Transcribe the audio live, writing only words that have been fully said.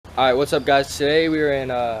All right, what's up, guys? Today we are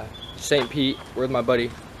in St. Pete. We're with my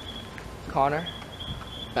buddy Connor.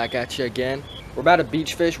 Back at you again. We're about to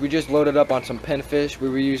beach fish. We just loaded up on some pinfish. We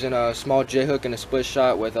were using a small J hook and a split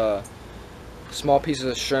shot with small pieces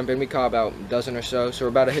of shrimp, and we caught about a dozen or so. So we're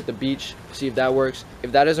about to hit the beach, see if that works.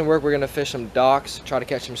 If that doesn't work, we're gonna fish some docks, try to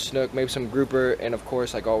catch some snook, maybe some grouper, and of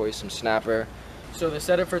course, like always, some snapper. So the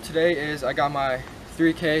setup for today is I got my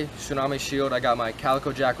 3K Tsunami shield. I got my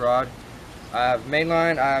Calico Jack rod. I have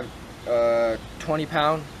mainline. I have a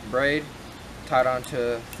 20-pound braid tied onto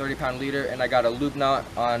 30-pound leader, and I got a loop knot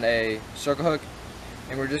on a circle hook.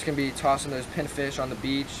 And we're just gonna be tossing those pinfish on the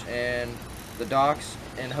beach and the docks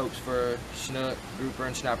in hopes for snook, grouper,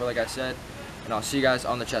 and snapper, like I said. And I'll see you guys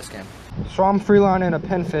on the chest cam. So I'm freelining a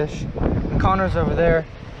pinfish, and Connor's over there.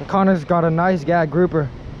 And Connor's got a nice gag grouper.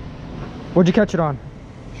 What'd you catch it on?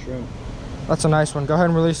 Shrimp. That's a nice one. Go ahead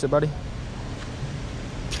and release it, buddy.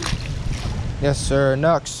 Yes, sir.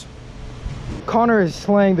 Nux. Connor is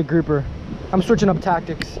slaying the grouper. I'm switching up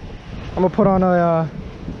tactics. I'm gonna put on a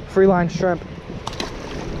free line shrimp.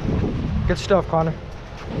 Good stuff, Connor.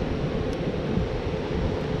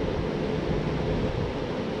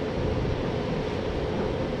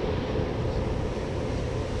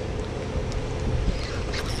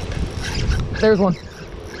 There's one.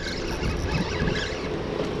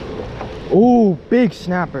 Ooh, big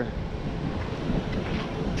snapper.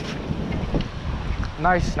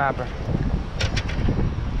 Nice snapper.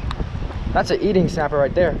 That's an eating snapper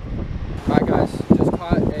right there. All right, guys, just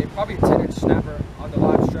caught a probably 10-inch snapper on the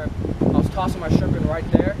live shrimp. I was tossing my shrimp in right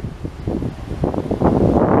there,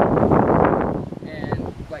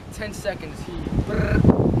 and like 10 seconds, he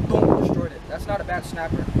boom, destroyed it. That's not a bad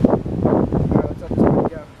snapper. All right, let's let this one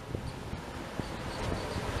go.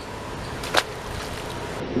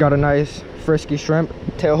 Got a nice frisky shrimp,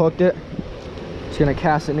 tail hooked it. Just gonna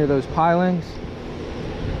cast it near those pilings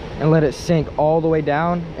and let it sink all the way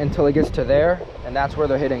down until it gets to there, and that's where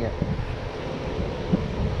they're hitting it.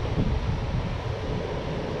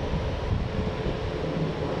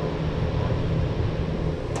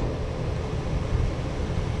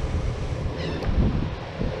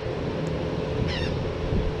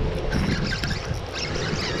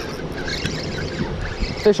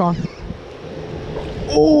 Fish on.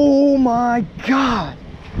 Oh my God,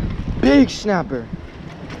 big snapper.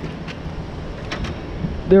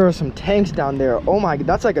 There are some tanks down there. Oh my,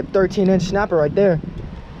 that's like a 13-inch snapper right there.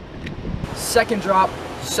 Second drop,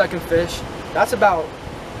 second fish. That's about,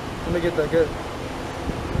 let me get the good.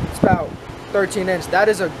 It's about 13 inch. That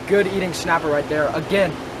is a good eating snapper right there.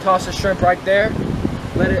 Again, toss the shrimp right there.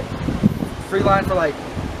 Let it free line for like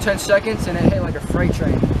 10 seconds and it hit like a freight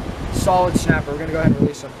train. Solid snapper. We're gonna go ahead and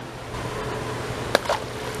release him.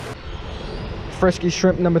 Frisky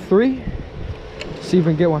shrimp number 3. See if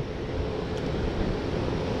we can get one.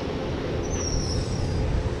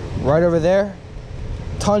 Right over there,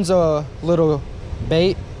 tons of little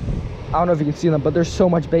bait. I don't know if you can see them, but there's so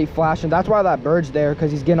much bait flashing. That's why that bird's there,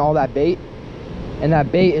 because he's getting all that bait. And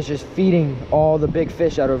that bait is just feeding all the big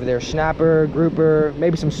fish out over there. Snapper, grouper,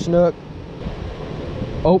 maybe some snook.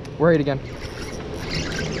 Oh, we're hit again.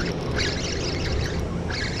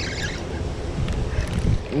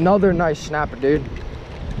 Another nice snapper, dude.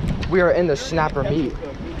 We are in the snapper meat.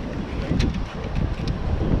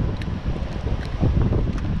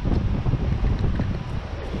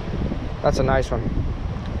 That's a nice one.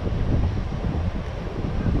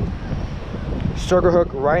 Circle hook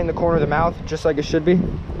right in the corner of the mouth, just like it should be.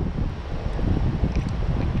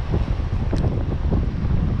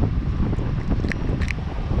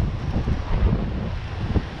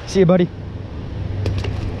 See you, buddy.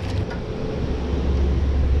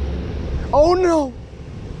 Oh no!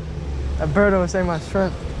 That bird almost ate my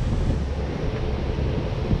shrimp.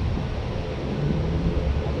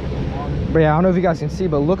 But yeah, I don't know if you guys can see,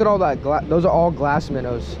 but look at all that those are all glass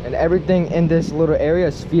minnows, and everything in this little area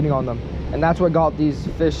is feeding on them. And that's what got these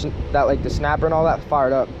fish, that like the snapper and all that,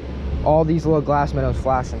 fired up. All these little glass minnows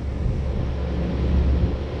flashing.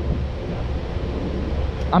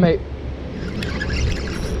 I'm a...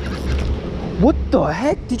 What the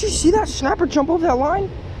heck? Did you see that snapper jump over that line?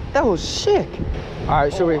 That was sick. All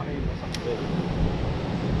right, so we...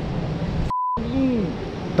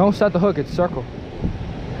 Don't set the hook, it's circle.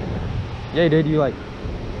 Yeah, dude, you like...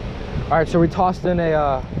 All right, so we tossed in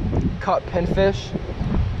a cut pinfish,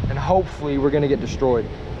 and hopefully we're gonna get destroyed.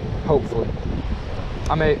 Hopefully.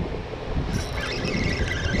 I'm a...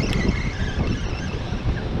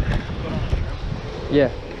 Yeah.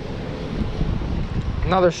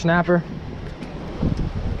 Another snapper.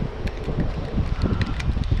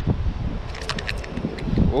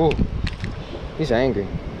 Oh, he's angry.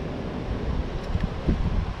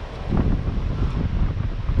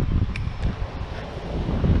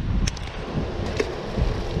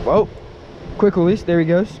 Oh, quick release. There he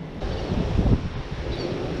goes.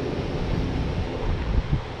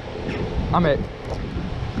 I'm it.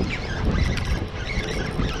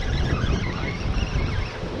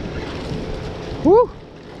 Woo!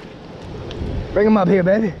 Bring him up here,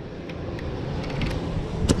 baby.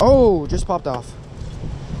 Oh, just popped off.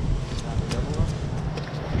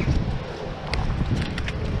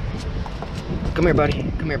 Come here,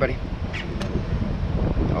 buddy. Come here, buddy.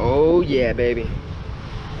 Oh, yeah, baby.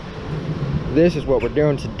 This is what we're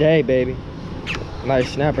doing today, baby.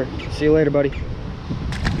 Nice snapper. See you later, buddy.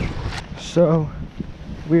 So,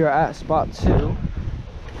 we are at spot 2.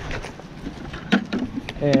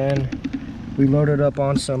 And we loaded up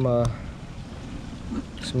on some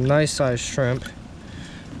nice sized shrimp.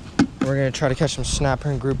 We're gonna try to catch some snapper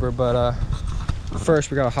and grouper, but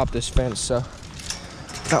first we gotta hop this fence. So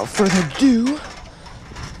without further ado,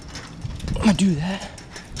 I'm gonna do that.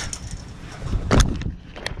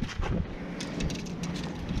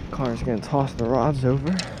 Connor's gonna toss the rods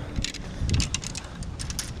over.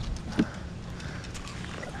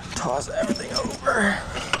 Toss everything over.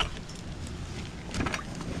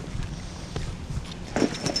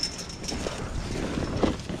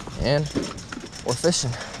 And we're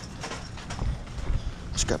fishing.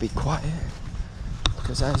 Just gotta be quiet,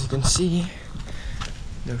 because as you can see,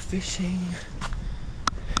 no fishing,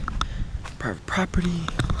 private property,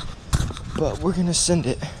 but we're gonna send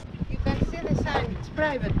it. You can see the sign, it's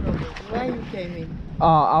private property. Why you came in?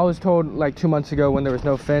 I was told like 2 months ago when there was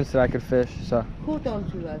no fence that I could fish, so. Who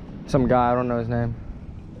told you that? Some guy, I don't know his name.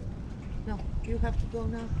 No, you have to go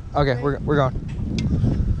now. Okay, we're going.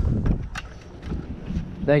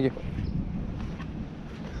 Thank you.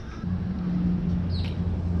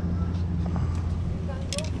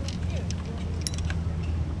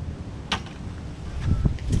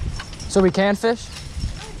 So we can fish? No,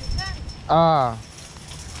 you can't. Ah.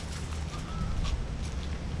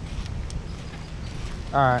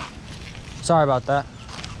 Alright. Sorry about that.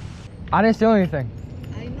 I didn't steal anything.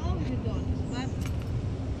 I know you don't, but I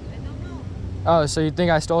don't know. Oh, so you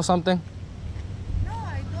think I stole something? No,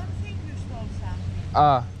 I don't think you stole something.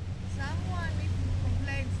 Someone if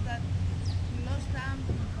complains that you lost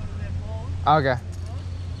something for their boat. Okay.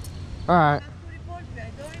 Alright. I have to report you. I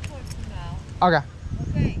don't report you now. Okay.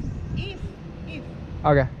 Okay. If.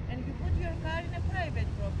 Okay. And you put your car in a private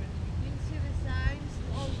property. You didn't see the signs,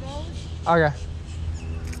 all those. Okay.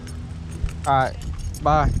 Alright.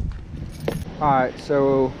 Bye. Alright,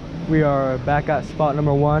 so we are back at spot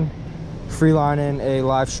number 1. Freelining a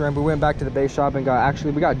live shrimp. We went back to the bait shop and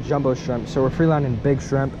we got jumbo shrimp. So we're freelining big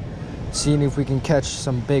shrimp, seeing if we can catch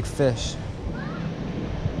some big fish.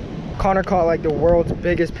 Connor caught like the world's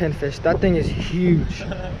biggest pinfish. That thing is huge.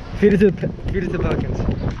 Feed it to the pelicans.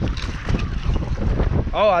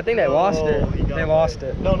 Oh, I think they lost it. They lost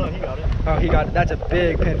it. No, he got it. Oh, he got it. That's a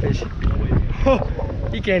big pinfish. Oh,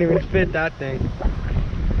 he can't even fit that thing.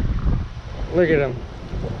 Look at him.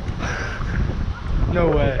 No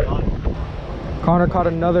way. Connor caught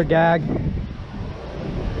another gag.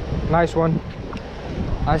 Nice one.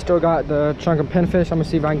 I still got the chunk of pinfish. I'm gonna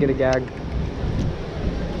see if I can get a gag.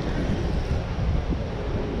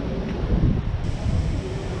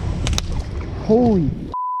 Holy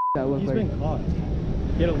that looked like. He's been caught.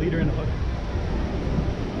 He had a leader and a hook.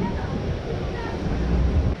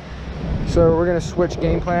 So we're gonna switch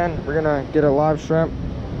game plan. We're gonna get a live shrimp,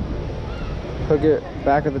 hook it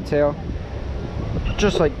back of the tail,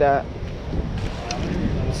 just like that.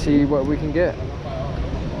 See what we can get.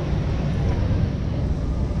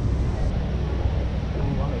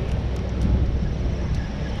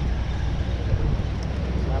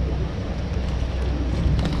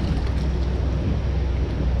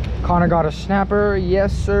 Connor got a snapper.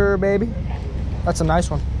 Yes, sir, baby. That's a nice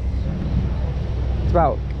one. It's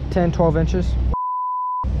about 10-12 inches.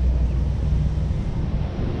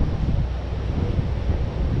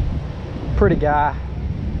 Pretty guy.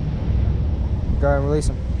 Go ahead and release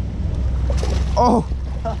him. Oh!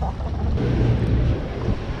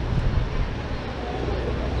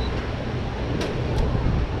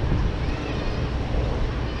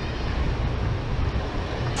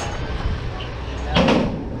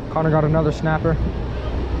 Connor got another snapper.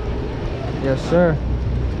 Yes, sir.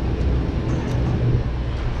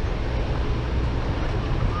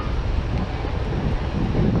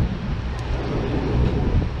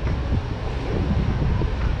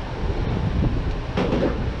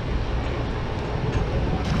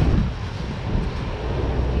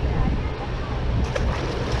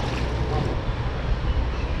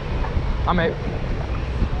 I'm out.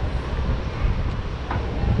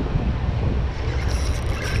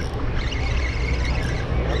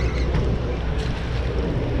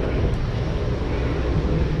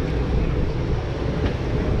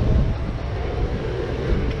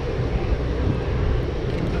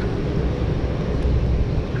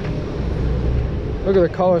 Look at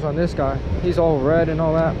the colors on this guy. He's all red and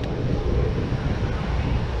all that.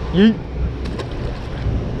 Yeet.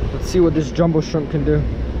 Let's see what this jumbo shrimp can do.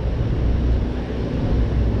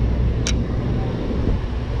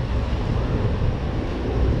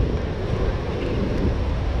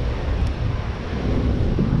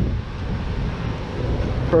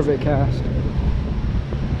 Perfect cast.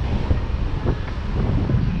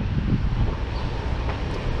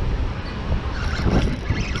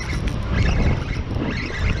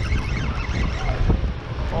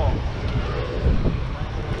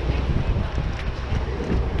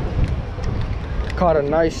 Caught a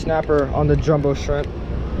nice snapper on the jumbo shrimp.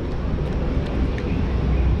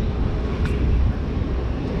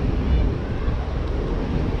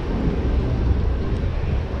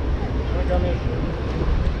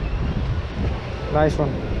 Nice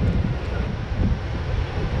one.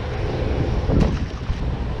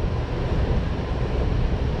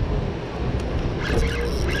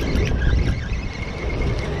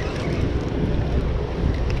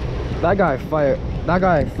 That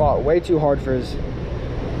guy fought way too hard for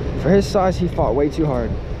his size. He fought way too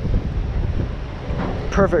hard.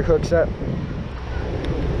 Perfect hook set.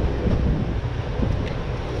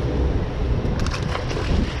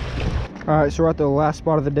 All right, so we're at the last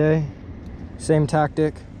spot of the day. Same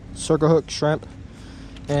tactic, circle hook shrimp,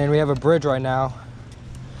 and we have a bridge right now,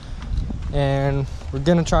 and we're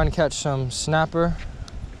gonna try and catch some snapper,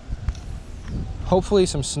 hopefully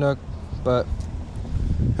some snook, but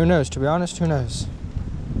who knows? To be honest, who knows?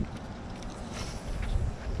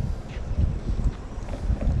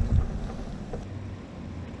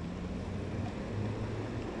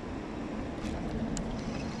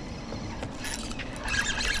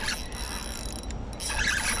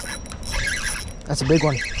 That's a big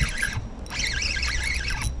one.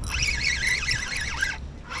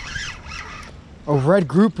 A red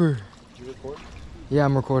grouper. Did you record? Yeah,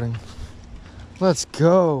 I'm recording. Let's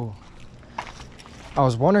go. I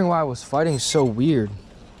was wondering why I was fighting so weird.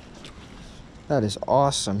 That is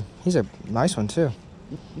awesome. He's a nice one too.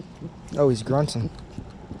 Oh, he's grunting.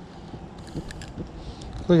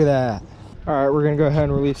 Look at that. All right, we're gonna go ahead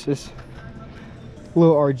and release this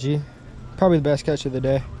little RG. Probably the best catch of the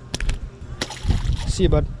day. See you,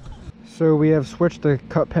 bud. So we have switched to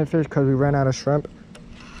cut pinfish because we ran out of shrimp.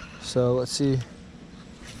 So let's see if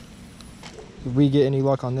we get any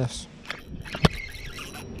luck on this.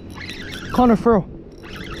 Connor, furl.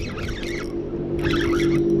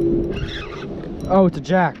 Oh, it's a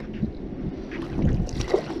jack.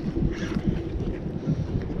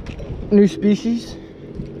 New species.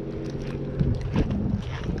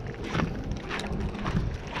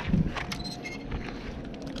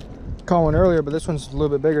 Caught one earlier, but this one's a little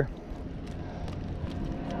bit bigger.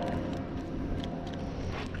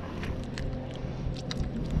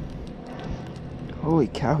 Holy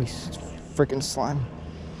cow, he's freaking slimy.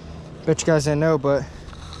 Bet you guys didn't know, but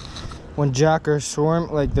when jack or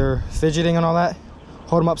swarm, like they're fidgeting and all that,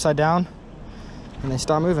 hold them upside down and they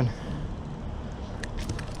stop moving.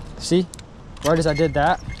 See, right as I did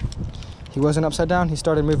that, he wasn't upside down, he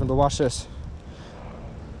started moving. But watch this.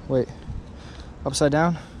 Wait, upside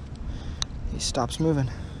down, he stops moving.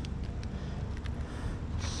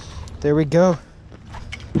 There we go.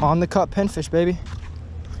 On the cut pinfish, baby.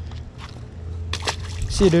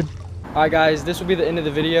 See you, dude. All right, guys, this will be the end of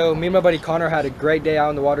the video. Me and my buddy Connor had a great day out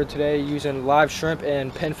in the water today using live shrimp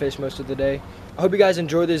and pinfish most of the day. I hope you guys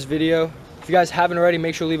enjoyed this video. If you guys haven't already,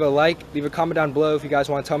 make sure to leave a like, leave a comment down below if you guys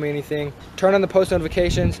want to tell me anything. Turn on the post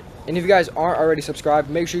notifications, and if you guys aren't already subscribed,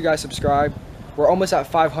 make sure you guys subscribe. We're almost at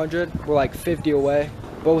 500. We're like 50 away.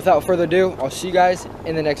 But without further ado, I'll see you guys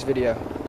in the next video.